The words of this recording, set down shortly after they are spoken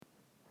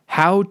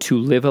How to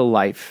Live a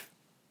Life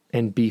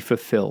and Be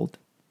Fulfilled.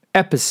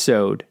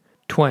 Episode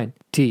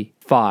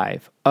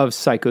 25 of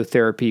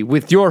Psychotherapy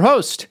with your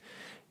host,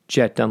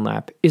 Jet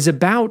Dunlap, is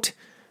about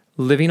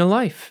living a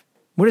life.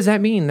 What does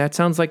that mean? That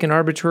sounds like an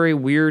arbitrary,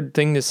 weird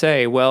thing to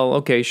say. Well,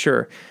 okay,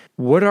 sure.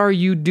 What are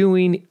you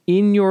doing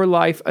in your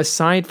life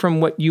aside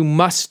from what you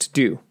must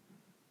do,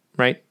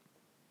 right?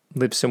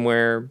 Live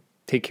somewhere,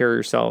 take care of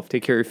yourself,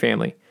 take care of your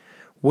family.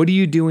 What are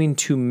you doing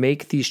to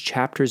make these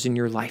chapters in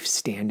your life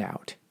stand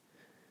out?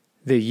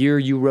 The year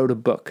you wrote a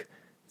book,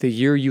 the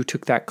year you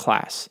took that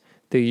class,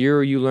 the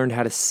year you learned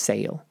how to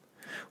sail.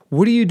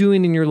 What are you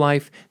doing in your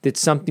life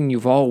that's something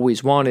you've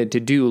always wanted to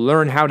do?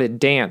 Learn how to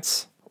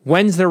dance.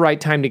 When's the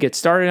right time to get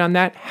started on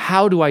that?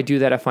 How do I do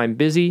that if I'm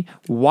busy?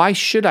 Why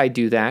should I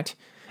do that?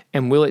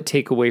 And will it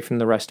take away from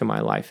the rest of my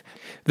life?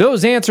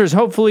 Those answers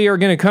hopefully are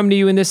going to come to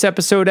you in this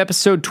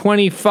episode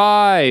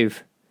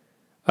 25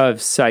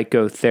 of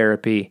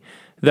Psychotherapy.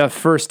 The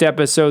first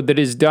episode that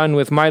is done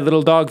with my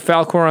little dog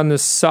Falcor on the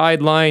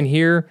sideline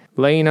here,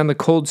 laying on the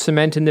cold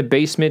cement in the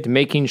basement,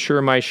 making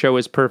sure my show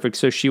is perfect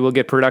so she will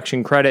get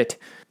production credit.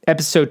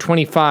 Episode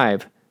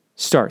 25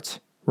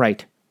 starts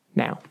right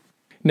now.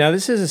 Now,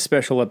 this is a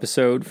special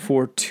episode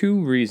for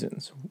two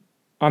reasons.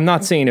 I'm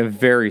not saying a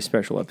very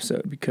special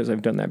episode because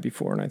I've done that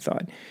before, and I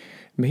thought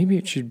maybe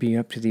it should be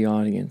up to the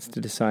audience to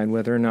decide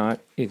whether or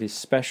not it is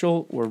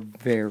special or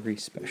very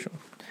special.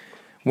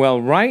 Well,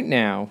 right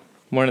now,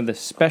 one of the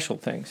special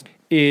things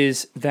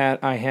is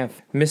that I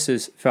have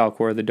Mrs.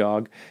 Falcor, the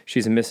dog.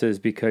 She's a Mrs.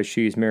 because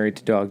she's married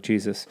to Dog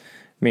Jesus,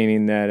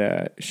 meaning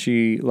that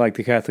she, like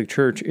the Catholic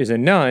Church, is a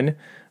nun,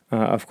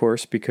 of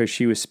course, because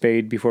she was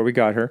spayed before we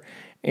got her.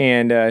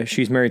 And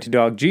she's married to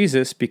Dog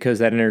Jesus because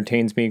that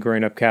entertains me.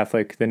 Growing up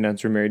Catholic, the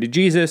nuns were married to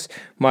Jesus.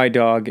 My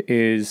dog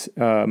is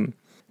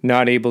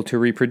not able to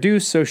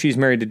reproduce, so she's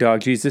married to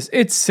Dog Jesus.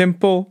 It's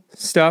simple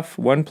stuff.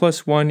 1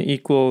 + 1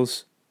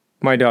 equals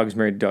my dog's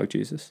married to Dog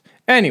Jesus.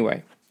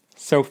 Anyway,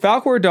 so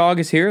Falcor dog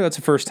is here. That's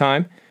the first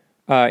time.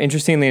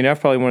 Interestingly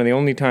enough, probably one of the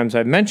only times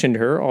I've mentioned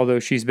her, although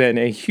she's been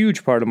a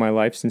huge part of my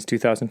life since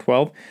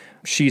 2012.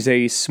 She's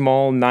a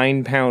small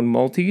 9-pound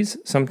Maltese.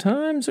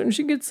 Sometimes when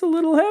she gets a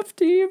little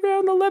hefty,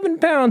 around 11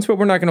 pounds, but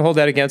we're not going to hold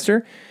that against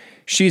her.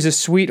 She's a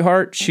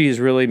sweetheart. She's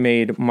really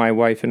made my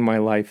wife and my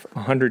life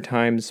 100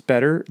 times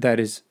better.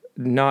 That is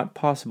not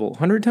possible.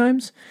 100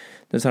 times?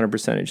 That's not a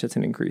percentage. That's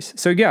an increase.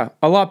 So yeah,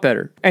 a lot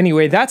better.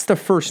 Anyway, that's the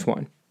first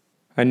one.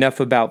 Enough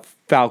about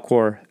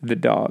Falcor the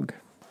dog.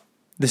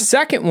 The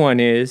second one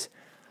is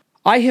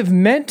I have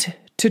meant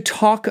to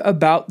talk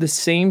about the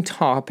same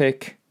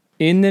topic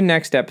in the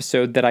next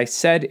episode that I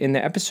said in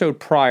the episode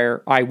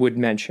prior I would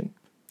mention.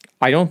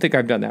 I don't think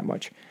I've done that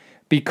much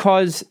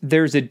because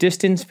there's a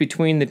distance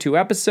between the two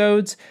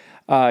episodes.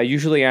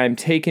 Usually I'm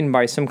taken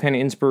by some kind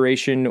of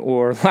inspiration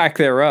or lack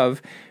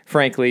thereof,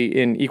 frankly,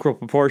 in equal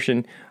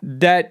proportion,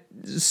 that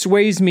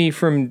sways me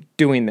from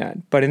doing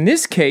that. But in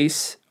this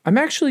case, I'm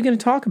actually going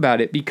to talk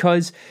about it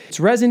because it's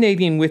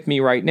resonating with me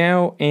right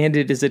now, and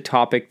it is a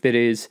topic that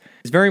is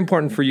very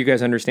important for you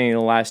guys understanding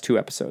the last two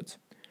episodes.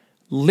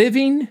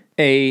 Living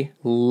a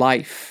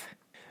life.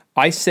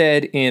 I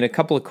said in a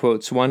couple of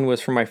quotes, one was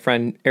from my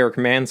friend Eric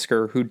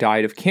Mansker, who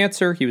died of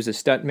cancer. He was a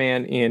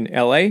stuntman in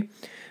LA.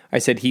 I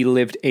said he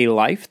lived a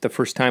life. The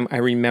first time I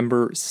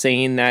remember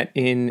saying that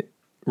in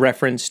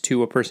reference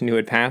to a person who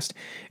had passed.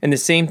 And the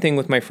same thing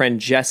with my friend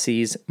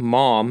Jesse's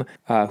mom,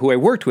 who I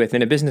worked with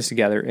in a business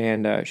together.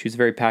 And she was a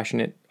very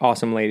passionate,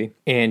 awesome lady.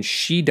 And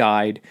she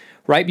died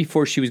right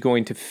before she was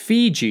going to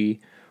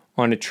Fiji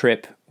on a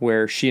trip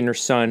where she and her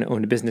son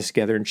owned a business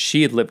together, and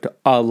she had lived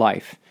a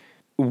life.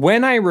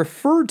 When I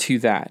refer to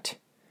that,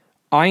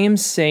 I am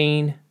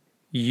saying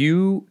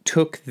you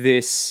took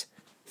this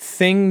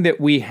thing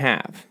that we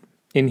have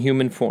in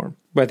human form,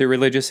 whether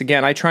religious.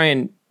 Again, I try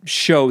and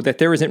show that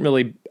there isn't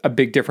really a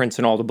big difference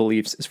in all the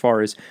beliefs as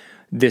far as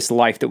this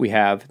life that we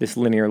have, this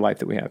linear life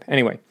that we have.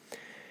 Anyway,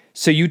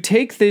 so you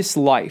take this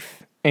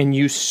life and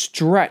you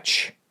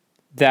stretch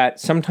that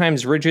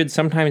sometimes rigid,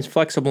 sometimes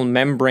flexible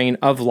membrane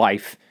of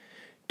life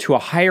to a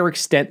higher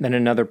extent than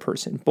another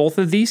person. Both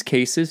of these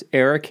cases,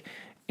 Eric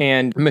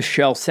and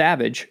Michelle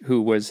Savage,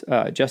 who was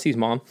Jesse's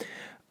mom,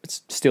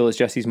 still is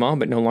Jesse's mom,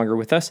 but no longer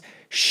with us,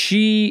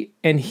 she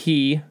and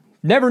he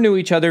never knew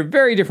each other,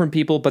 very different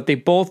people, but they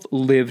both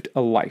lived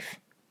a life.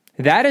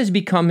 That has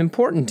become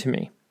important to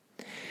me.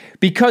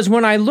 Because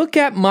when I look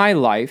at my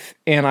life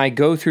and I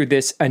go through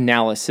this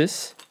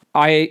analysis,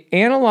 I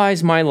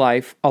analyze my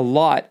life a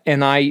lot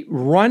and I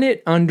run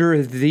it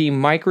under the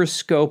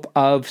microscope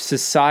of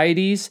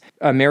societies,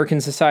 American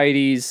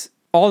societies,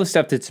 all the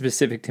stuff that's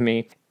specific to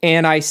me.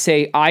 And I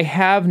say, I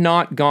have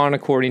not gone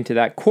according to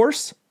that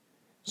course,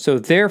 so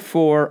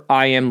therefore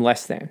I am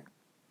less than.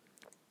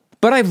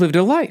 But I've lived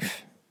a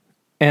life.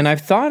 And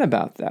I've thought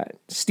about that.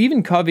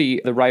 Stephen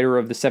Covey, the writer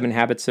of The 7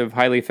 Habits of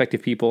Highly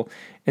Effective People,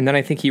 and then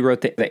I think he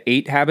wrote the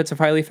 8 Habits of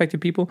Highly Effective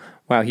People.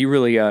 Wow, he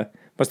really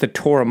must have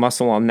tore a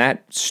muscle on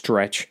that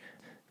stretch.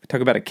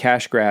 Talk about a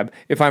cash grab.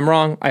 If I'm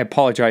wrong, I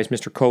apologize,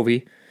 Mr.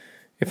 Covey.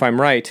 If I'm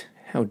right,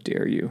 how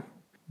dare you?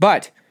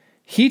 But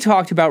He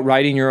talked about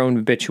writing your own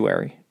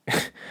obituary.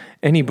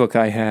 Any book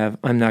I have,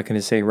 I'm not going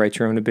to say write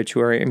your own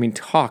obituary. I mean,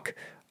 talk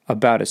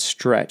about a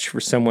stretch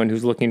for someone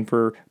who's looking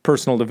for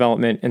personal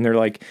development, and they're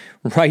like,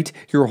 write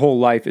your whole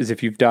life as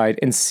if you've died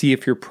and see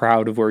if you're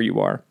proud of where you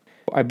are.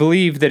 I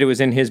believe that it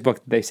was in his book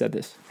that they said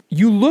this.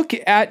 You look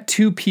at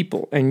two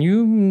people and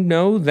you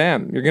know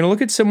them. You're going to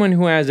look at someone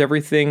who has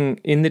everything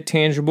in the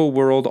tangible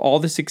world, all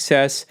the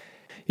success.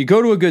 You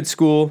go to a good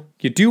school,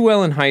 you do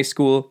well in high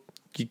school,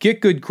 you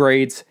get good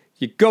grades,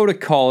 you go to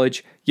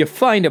college, you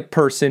find a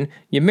person,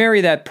 you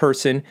marry that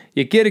person,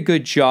 you get a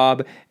good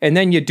job, and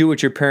then you do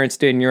what your parents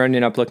did and you're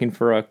ending up looking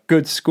for a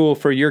good school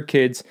for your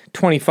kids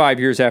 25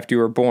 years after you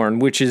were born,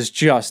 which is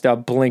just a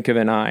blink of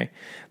an eye.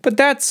 But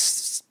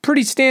that's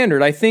pretty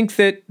standard. I think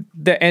that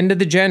the end of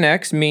the Gen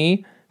X,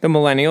 me, the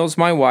millennials,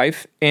 my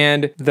wife,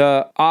 and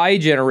the I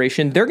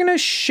generation, they're going to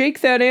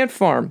shake that ant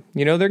farm.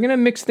 You know, they're going to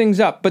mix things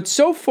up. But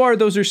so far,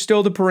 those are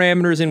still the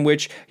parameters in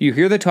which you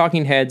hear the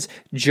talking heads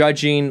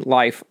judging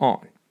life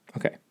on.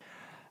 Okay.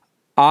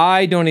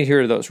 I don't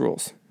adhere to those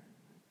rules.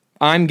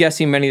 I'm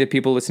guessing many of the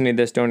people listening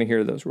to this don't adhere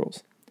to those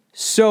rules.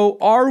 So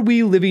are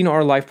we living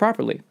our life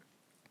properly?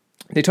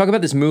 They talk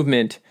about this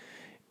movement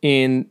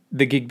in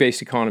the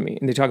gig-based economy,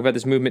 and they talk about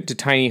this movement to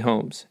tiny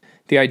homes.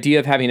 The idea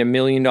of having $1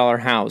 million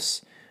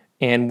house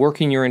and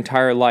working your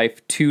entire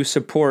life to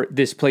support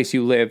this place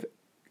you live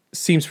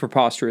seems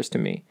preposterous to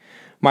me.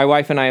 My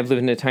wife and I have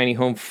lived in a tiny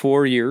home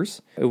 4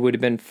 years. It would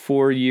have been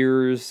 4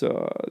 years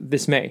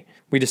this May.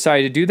 We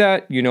decided to do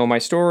that. You know my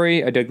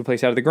story. I dug the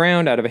place out of the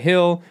ground, out of a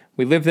hill.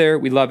 We live there.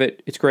 We love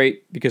it. It's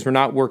great because we're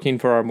not working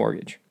for our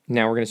mortgage.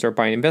 Now we're going to start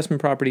buying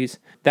investment properties.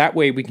 That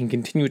way we can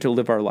continue to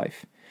live our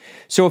life.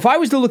 So if I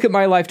was to look at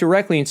my life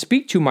directly and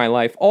speak to my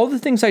life, all the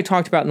things I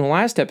talked about in the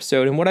last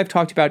episode and what I've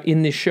talked about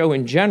in this show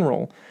in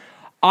general,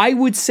 I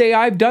would say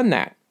I've done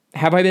that.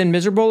 Have I been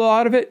miserable a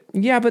lot of it?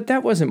 Yeah, but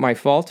that wasn't my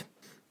fault.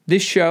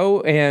 This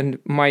show and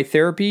my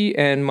therapy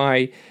and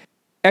my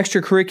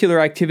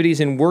extracurricular activities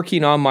and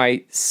working on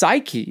my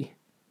psyche,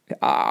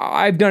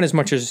 I've done as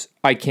much as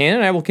I can,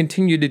 and I will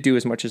continue to do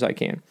as much as I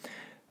can.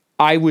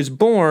 I was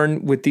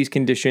born with these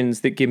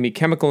conditions that give me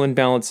chemical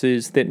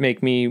imbalances that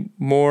make me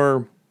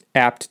more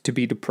apt to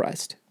be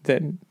depressed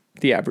than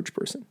the average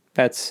person.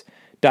 That's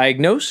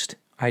diagnosed.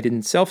 I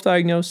didn't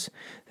self-diagnose.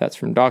 That's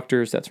from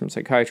doctors. That's from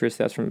psychiatrists.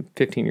 That's from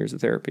 15 years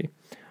of therapy.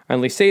 I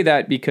only say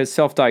that because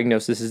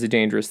self-diagnosis is a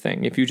dangerous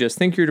thing. If you just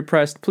think you're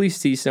depressed, please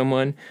see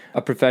someone,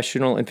 a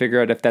professional, and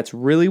figure out if that's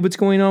really what's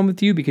going on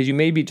with you, because you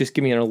may be just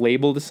giving a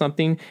label to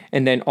something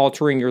and then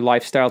altering your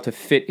lifestyle to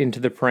fit into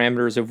the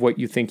parameters of what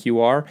you think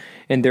you are,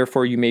 and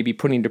therefore you may be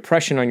putting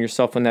depression on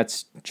yourself when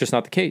that's just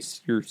not the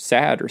case. You're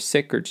sad or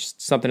sick or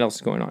just something else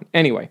is going on.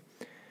 Anyway,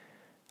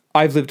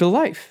 I've lived a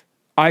life.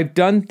 I've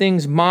done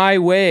things my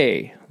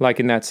way,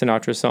 like in that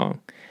Sinatra song.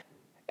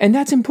 And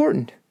that's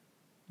important.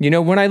 You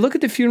know, when I look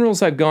at the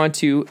funerals I've gone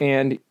to,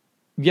 and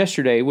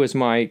yesterday was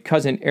my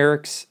cousin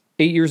Eric's,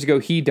 8 years ago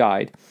he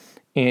died,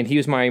 and he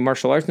was my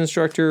martial arts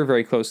instructor, a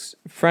very close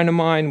friend of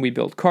mine. We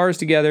built cars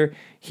together.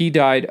 He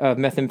died of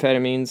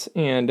methamphetamines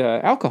and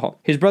alcohol.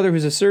 His brother,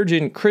 who's a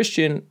surgeon,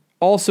 Christian,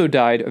 also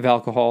died of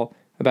alcohol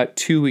about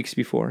 2 weeks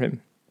before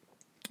him.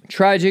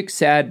 Tragic,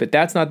 sad, but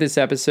that's not this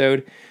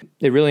episode.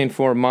 It really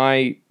informed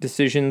my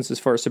decisions as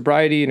far as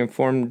sobriety and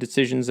informed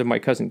decisions of my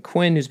cousin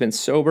Quinn, who's been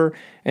sober.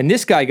 And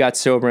this guy got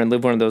sober and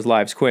lived one of those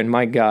lives. Quinn,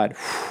 my God.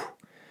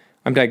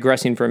 I'm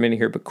digressing for a minute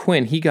here, but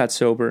Quinn, he got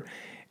sober,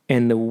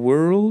 and the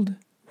world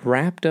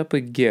wrapped up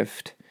a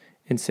gift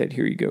and said,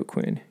 here you go,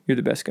 Quinn. You're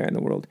the best guy in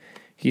the world.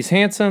 He's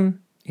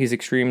handsome. He's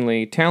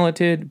extremely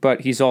talented,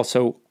 but he's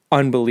also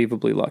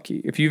unbelievably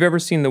lucky. If you've ever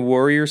seen the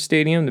Warriors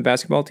Stadium, the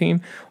basketball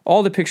team,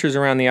 all the pictures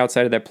around the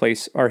outside of that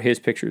place are his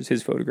pictures,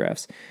 his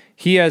photographs.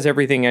 He has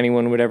everything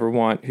anyone would ever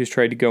want who's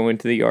tried to go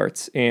into the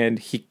arts, and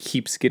he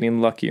keeps getting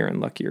luckier and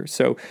luckier.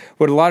 So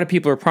what a lot of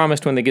people are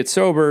promised when they get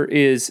sober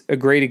is a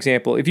great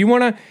example. If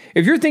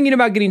you're thinking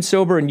about getting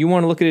sober and you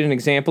want to look at an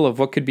example of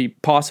what could be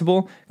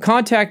possible,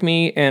 contact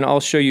me and I'll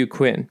show you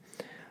Quinn.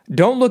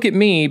 Don't look at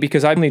me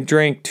because I only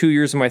drank 2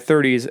 years of my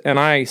 30s and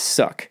I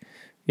suck.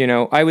 You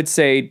know, I would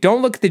say,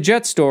 don't look at the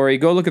Jet story,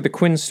 go look at the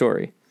Quinn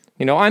story.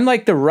 You know, I'm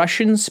like the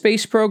Russian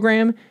space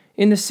program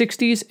in the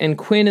 60s, and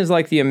Quinn is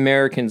like the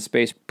American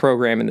space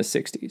program in the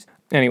 60s.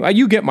 Anyway,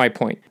 you get my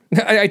point.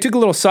 I took a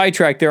little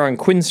sidetrack there on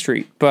Quinn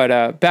Street,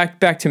 but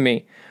back to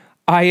me.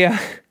 And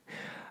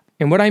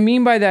what I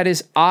mean by that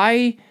is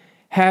I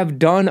have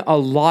done a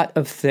lot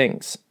of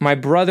things. My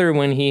brother,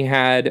 when he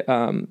had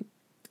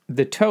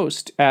the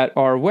toast at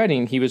our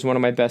wedding, he was one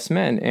of my best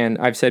men. And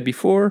I've said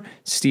before,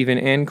 Stephen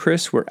and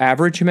Chris were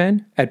average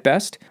men at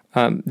best.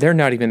 They're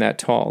not even that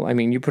tall. I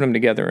mean, you put them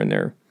together and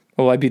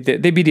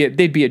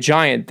they'd be a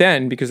giant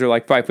then because they're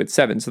like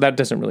 5'7", so that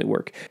doesn't really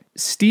work.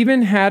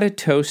 Stephen had a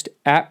toast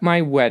at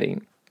my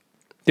wedding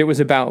that was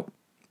about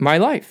my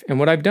life and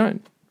what I've done.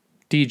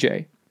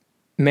 DJ,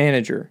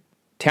 manager,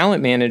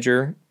 talent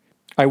manager.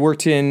 I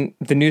worked in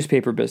the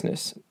newspaper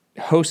business.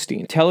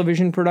 hosting,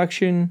 television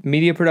production,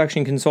 media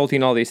production,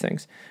 consulting, all these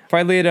things. If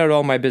I laid out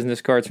all my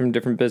business cards from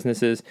different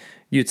businesses,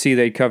 you'd see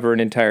they'd cover an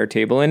entire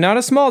table. And not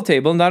a small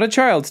table, not a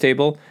child's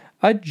table,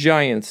 a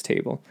giant's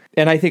table.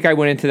 And I think I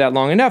went into that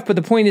long enough. But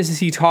the point is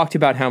he talked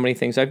about how many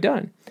things I've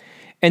done.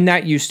 And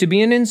that used to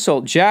be an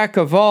insult. Jack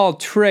of all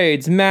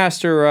trades,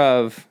 master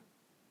of...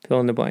 fill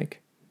in the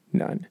blank.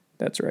 None.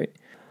 That's right.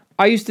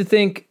 I used to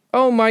think,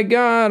 oh my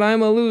God,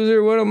 I'm a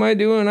loser. What am I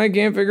doing? I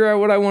can't figure out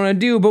what I want to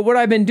do. But what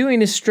I've been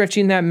doing is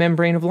stretching that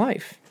membrane of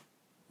life,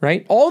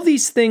 right? All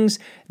these things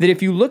that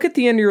if you look at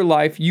the end of your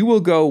life, you will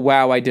go,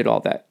 wow, I did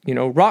all that. You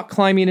know, rock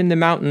climbing in the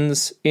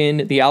mountains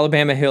in the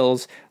Alabama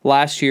hills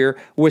last year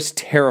was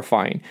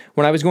terrifying.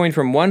 When I was going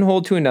from one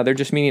hole to another,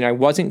 just meaning I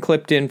wasn't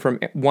clipped in from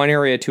one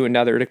area to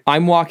another,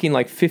 I'm walking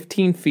like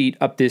 15 feet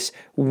up this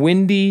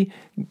windy,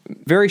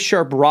 very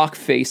sharp rock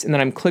face, and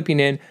then I'm clipping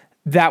in.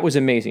 That was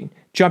amazing.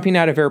 Jumping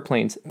out of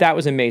airplanes, that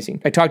was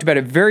amazing. I talked about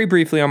it very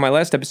briefly on my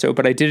last episode,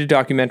 but I did a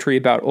documentary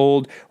about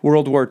old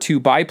World War II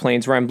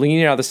biplanes where I'm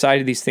leaning out the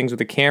side of these things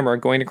with a camera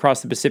going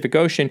across the Pacific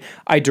Ocean.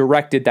 I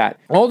directed that.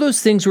 All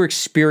those things were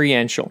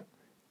experiential.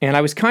 And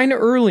I was kind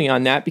of early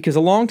on that because a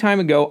long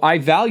time ago, I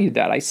valued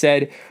that. I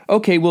said,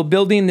 okay, well,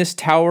 building this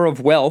tower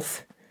of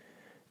wealth,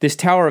 this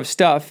tower of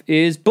stuff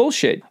is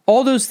bullshit.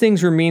 All those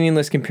things are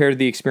meaningless compared to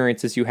the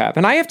experiences you have.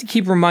 And I have to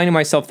keep reminding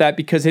myself that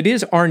because it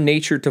is our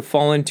nature to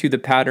fall into the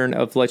pattern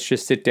of let's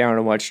just sit down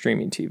and watch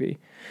streaming TV.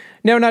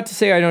 Now, not to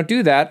say I don't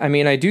do that. I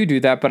mean, I do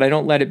that, but I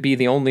don't let it be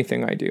the only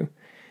thing I do.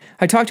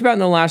 I talked about in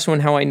the last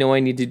one how I know I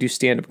need to do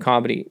stand-up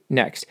comedy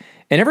next.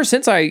 And ever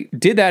since I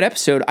did that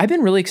episode, I've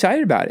been really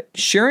excited about it.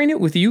 Sharing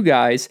it with you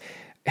guys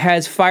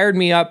has fired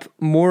me up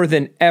more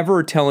than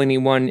ever telling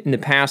anyone in the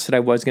past that I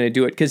was going to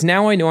do it because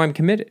now I know I'm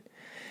committed.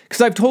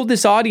 Because I've told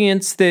this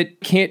audience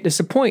that can't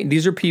disappoint.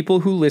 These are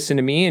people who listen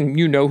to me, and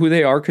you know who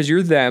they are because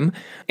you're them,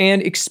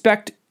 and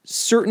expect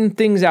certain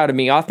things out of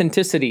me,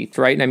 authenticity,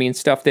 right? And I mean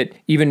stuff that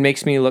even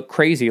makes me look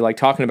crazy, like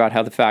talking about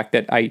how the fact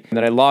that I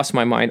lost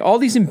my mind, all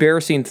these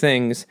embarrassing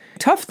things,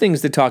 tough things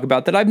to talk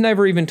about that I've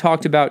never even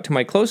talked about to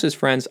my closest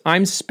friends,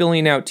 I'm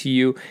spilling out to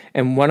you,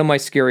 and one of my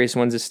scariest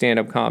ones is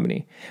stand-up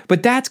comedy.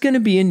 But that's going to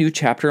be a new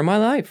chapter in my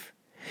life.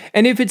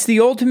 And if it's the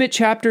ultimate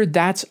chapter,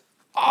 that's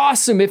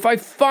awesome. If I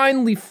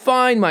finally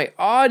find my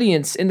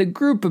audience and the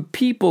group of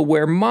people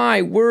where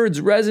my words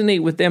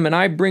resonate with them and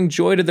I bring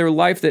joy to their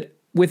life that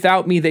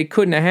without me they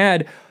couldn't have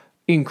had,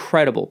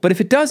 incredible. But if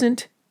it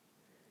doesn't,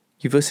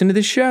 you've listened to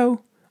this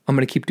show, I'm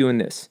going to keep doing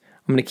this.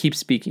 I'm going to keep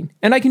speaking.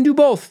 And I can do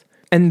both.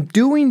 And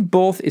doing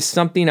both is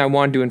something I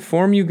wanted to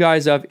inform you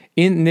guys of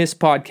in this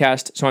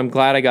podcast, so I'm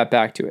glad I got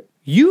back to it.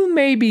 You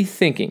may be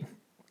thinking,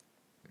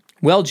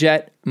 well,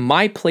 Jet,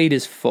 my plate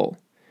is full.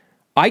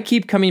 I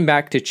keep coming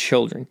back to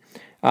children.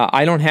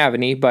 I don't have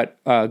any, but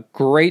a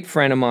great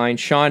friend of mine,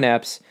 Sean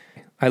Epps,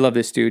 I love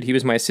this dude. He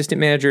was my assistant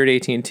manager at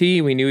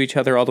AT&T. We knew each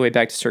other all the way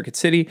back to Circuit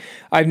City.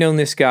 I've known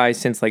this guy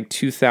since like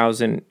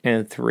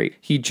 2003.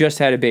 He just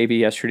had a baby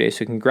yesterday,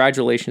 so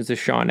congratulations to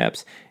Sean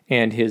Epps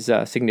and his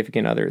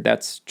significant other.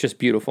 That's just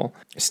beautiful.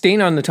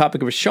 Staying on the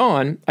topic of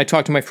Sean, I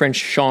talked to my friend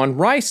Sean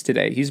Rice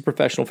today. He's a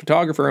professional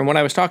photographer, and when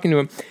I was talking to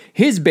him,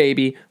 his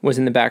baby was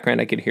in the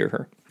background. I could hear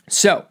her.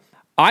 So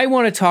I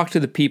want to talk to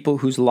the people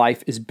whose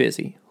life is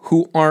busy,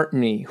 who aren't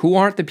me, who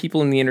aren't the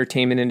people in the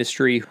entertainment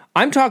industry.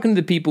 I'm talking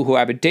to the people who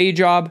have a day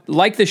job,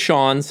 like the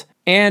Seans,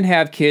 and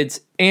have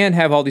kids, and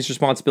have all these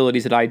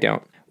responsibilities that I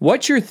don't.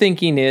 What you're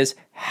thinking is,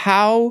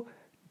 how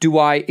do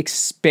I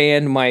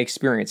expand my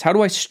experience? How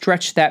do I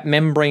stretch that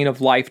membrane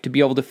of life to be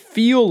able to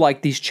feel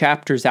like these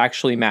chapters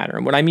actually matter?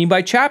 And what I mean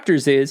by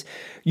chapters is,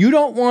 you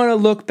don't want to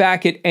look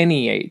back at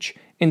any age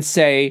and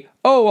say,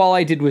 oh, all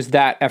I did was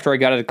that after I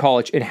got out of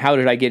college, and how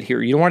did I get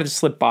here? You don't want it to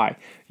slip by.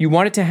 You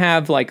want it to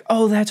have like,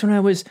 oh, that's when I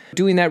was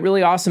doing that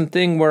really awesome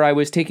thing where I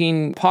was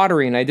taking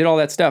pottery and I did all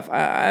that stuff.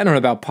 I don't know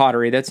about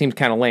pottery. That seems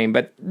kind of lame,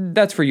 but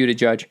that's for you to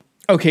judge.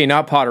 Okay,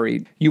 not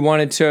pottery. You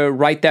wanted to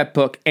write that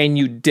book and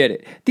you did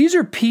it. These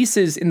are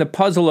pieces in the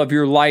puzzle of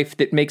your life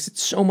that makes it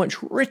so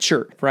much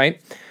richer,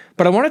 right?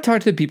 But I want to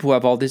talk to the people who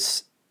have all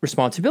this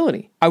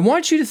responsibility. I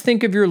want you to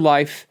think of your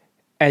life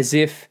as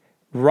if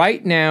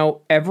right now,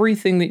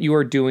 everything that you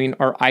are doing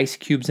are ice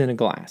cubes in a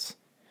glass,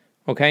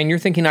 okay? And you're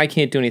thinking, I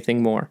can't do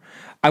anything more.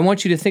 I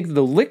want you to think of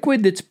the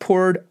liquid that's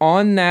poured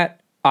on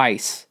that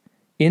ice,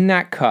 in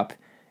that cup,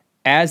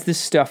 as the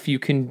stuff you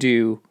can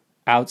do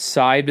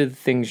outside of the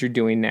things you're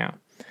doing now.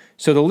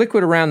 So the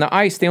liquid around the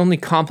ice, they only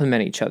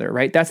complement each other,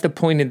 right? That's the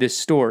point of this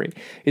story,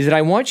 is that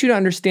I want you to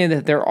understand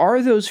that there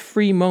are those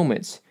free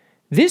moments.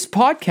 This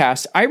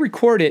podcast, I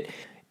record it.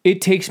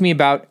 It takes me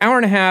about an hour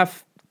and a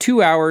half,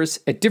 2 hours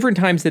at different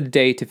times of the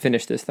day to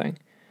finish this thing.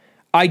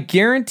 I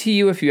guarantee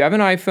you, if you have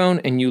an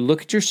iPhone and you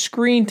look at your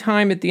screen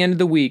time at the end of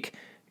the week,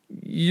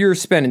 you're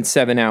spending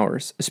 7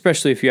 hours,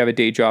 especially if you have a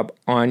day job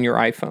on your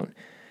iPhone.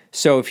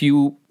 So if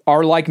you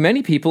are like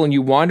many people and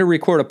you want to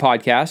record a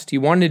podcast, you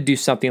want to do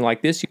something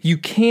like this, you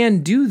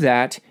can do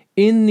that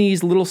in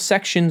these little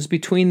sections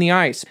between the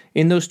ice,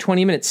 in those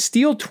 20 minutes.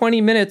 Steal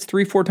 20 minutes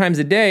 3-4 times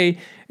a day,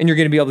 and you're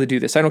going to be able to do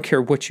this. I don't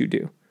care what you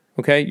do.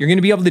 Okay, you're going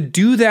to be able to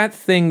do that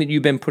thing that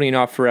you've been putting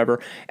off forever.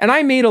 And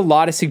I made a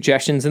lot of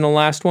suggestions in the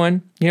last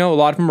one. A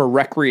lot of them are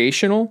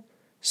recreational.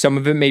 Some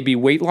of it may be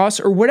weight loss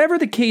or whatever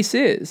the case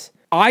is.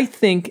 I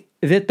think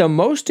that the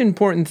most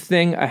important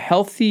thing a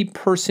healthy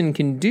person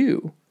can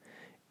do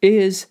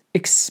is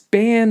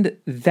expand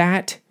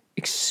that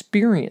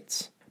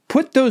experience.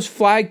 Put those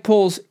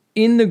flagpoles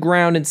in the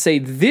ground and say,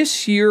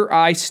 this year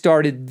I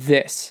started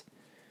this.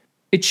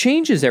 It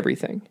changes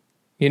everything.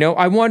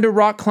 I wanted to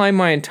rock climb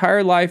my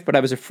entire life, but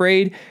I was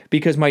afraid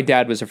because my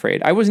dad was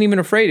afraid. I wasn't even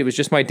afraid. It was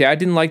just my dad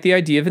didn't like the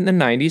idea of it in the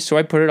 90s, so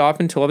I put it off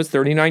until I was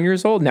 39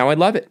 years old. Now I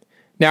love it.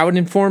 Now it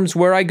informs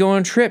where I go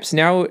on trips.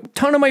 Now a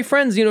ton of my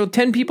friends,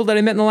 10 people that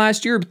I met in the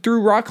last year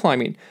through rock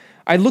climbing.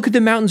 I look at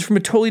the mountains from a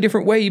totally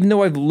different way, even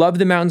though I've loved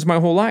the mountains my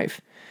whole life.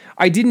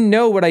 I didn't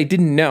know what I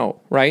didn't know,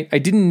 right? I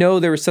didn't know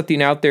there was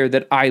something out there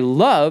that I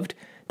loved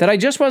that I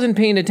just wasn't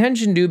paying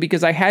attention to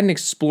because I hadn't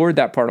explored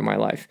that part of my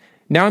life.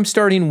 Now I'm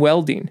starting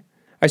welding.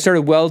 I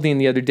started welding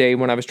the other day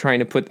when I was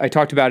trying to I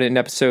talked about it in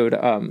episode,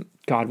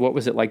 what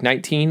was it, like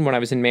 19 when I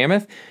was in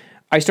Mammoth?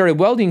 I started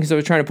welding because I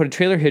was trying to put a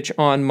trailer hitch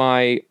on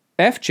my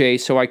FJ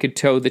so I could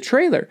tow the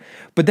trailer.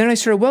 But then I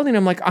started welding.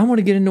 I'm like, I want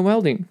to get into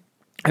welding.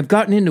 I've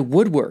gotten into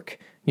woodwork.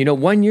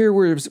 1 year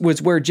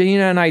was where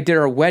Gina and I did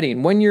our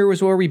wedding. 1 year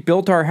was where we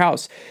built our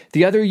house.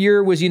 The other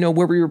year was,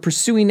 where we were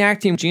pursuing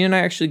acting. Gina and I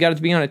actually got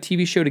to be on a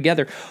TV show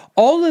together.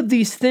 All of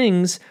these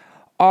things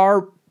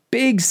are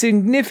big,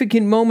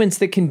 significant moments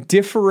that can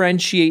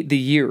differentiate the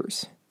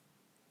years.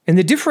 And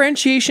the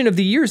differentiation of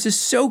the years is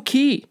so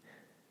key.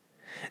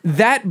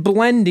 That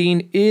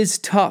blending is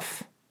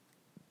tough.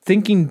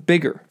 Thinking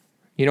bigger.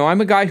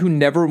 I'm a guy who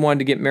never wanted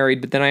to get married,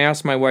 but then I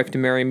asked my wife to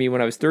marry me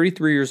when I was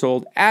 33 years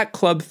old at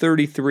Club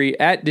 33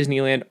 at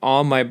Disneyland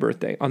on my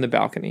birthday on the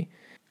balcony.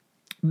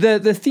 The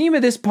theme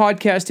of this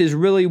podcast is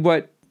really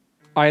what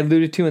I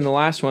alluded to in the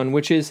last one,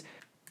 which is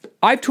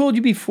I've told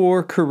you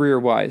before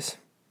career-wise,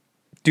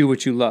 do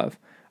what you love.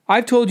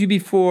 I've told you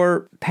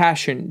before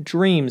passion,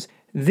 dreams.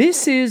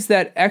 This is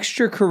that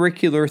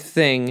extracurricular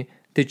thing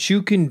that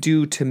you can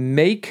do to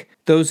make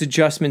those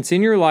adjustments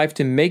in your life,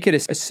 to make it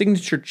a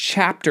signature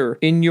chapter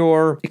in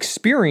your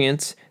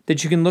experience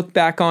that you can look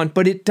back on,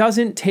 but it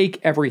doesn't take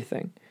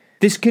everything.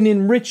 This can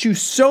enrich you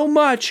so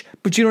much,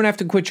 but you don't have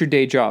to quit your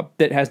day job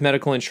that has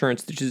medical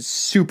insurance, which is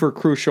super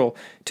crucial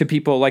to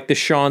people like the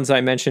Shawns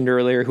I mentioned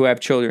earlier who have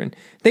children.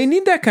 They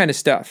need that kind of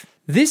stuff.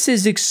 This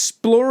is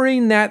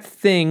exploring that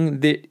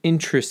thing that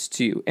interests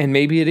you, and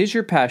maybe it is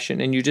your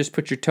passion and you just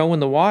put your toe in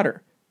the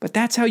water, but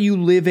that's how you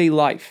live a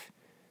life.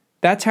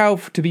 That's how,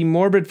 to be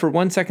morbid for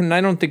 1 second, and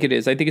I don't think it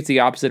is. I think it's the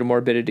opposite of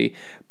morbidity.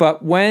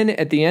 But when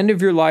at the end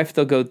of your life,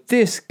 they'll go,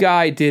 this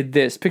guy did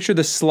this. Picture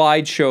the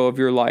slideshow of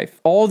your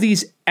life. All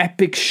these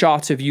epic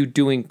shots of you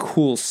doing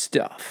cool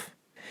stuff.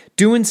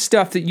 Doing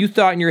stuff that you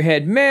thought in your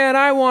head, man,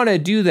 I want to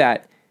do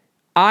that.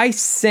 I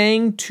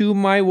sang to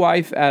my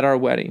wife at our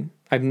wedding.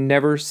 I've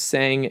never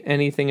sang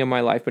anything in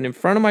my life, but in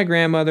front of my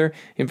grandmother,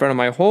 in front of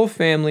my whole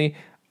family,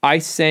 I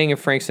sang a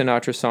Frank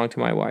Sinatra song to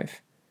my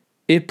wife.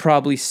 It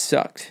probably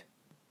sucked.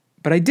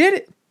 But I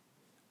did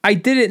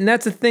it. And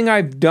that's a thing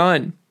I've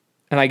done.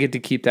 And I get to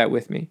keep that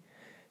with me.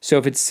 So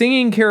if it's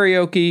singing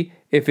karaoke,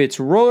 if it's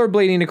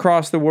rollerblading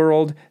across the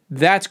world,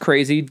 that's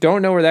crazy.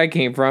 Don't know where that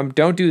came from.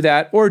 Don't do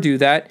that or do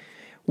that.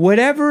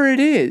 Whatever it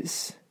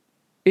is,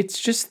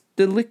 it's just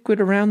the liquid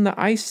around the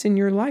ice in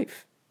your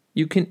life.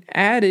 You can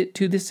add it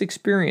to this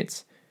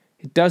experience.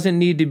 It doesn't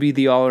need to be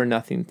the all or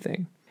nothing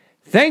thing.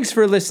 Thanks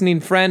for listening,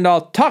 friend.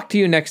 I'll talk to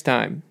you next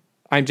time.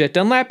 I'm Jet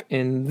Dunlap,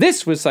 and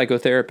this was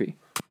Psychotherapy.